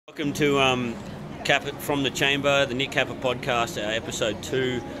Welcome to Kappa from the Chamber, the Nick Kappa podcast, episode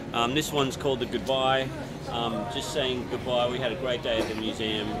 2. This one's called The Goodbye. Just saying goodbye. We had a great day at the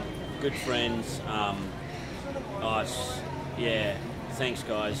museum. Good friends. Yeah, thanks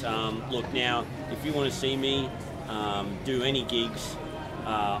guys. Look, now, if you want to see me do any gigs,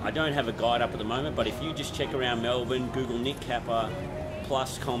 I don't have a guide up at the moment, but if you just check around Melbourne, Google Nick Kappa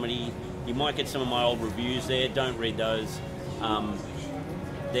plus comedy, you might get some of my old reviews there. Don't read those.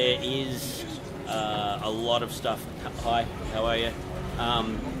 There is a lot of stuff. Hi, how are you?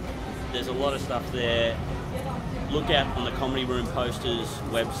 There's a lot of stuff there. Look out on the Comedy Room posters,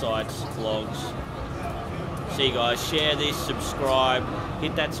 websites, blogs. See you guys. Share this, subscribe,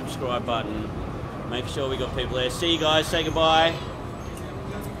 hit that subscribe button. Make sure we got people there. See you guys. Say goodbye.